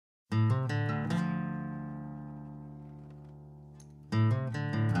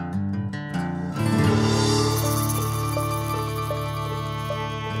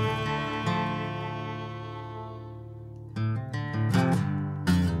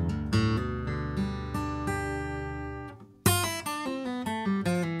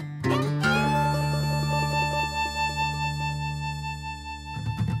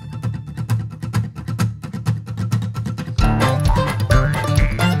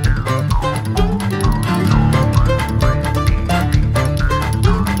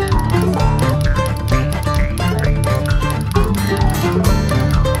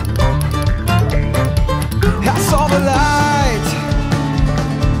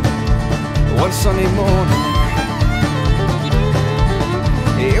One Sunday morning,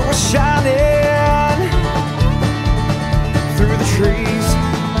 it was shining through the trees.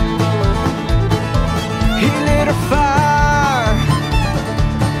 He lit a fire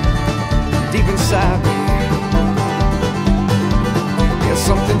deep inside me. Yeah,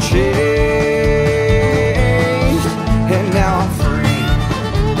 something changed, and now I'm free.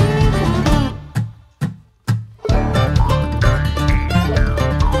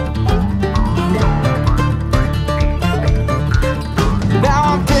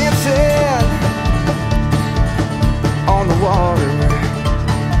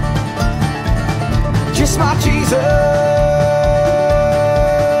 Just my Jesus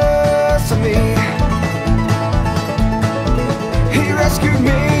and me. He rescued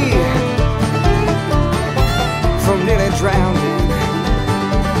me from nearly drowning.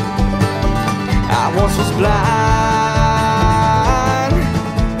 I once was blind,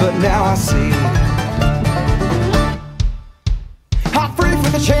 but now I see. I'm free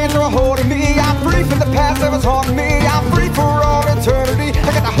from the chains that were holding me. I'm free from the past that was haunting me. I'm free for all eternity.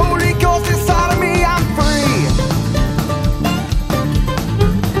 I got the Holy Ghost inside of me. I'm free.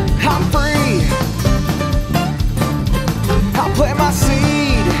 I'm free. I plant my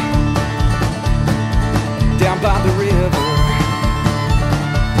seed down by the river.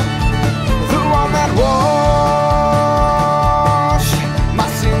 The one that washed my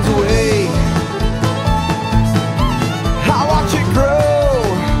sins away. I watch it grow,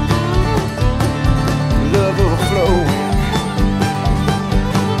 love overflowing,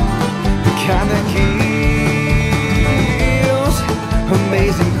 the kind that gives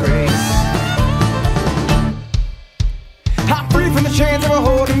amazing grace. I'm free from the chains that were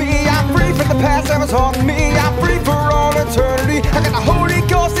holding me. I'm free from the past that was haunting me. I'm free for all eternity. I got the Holy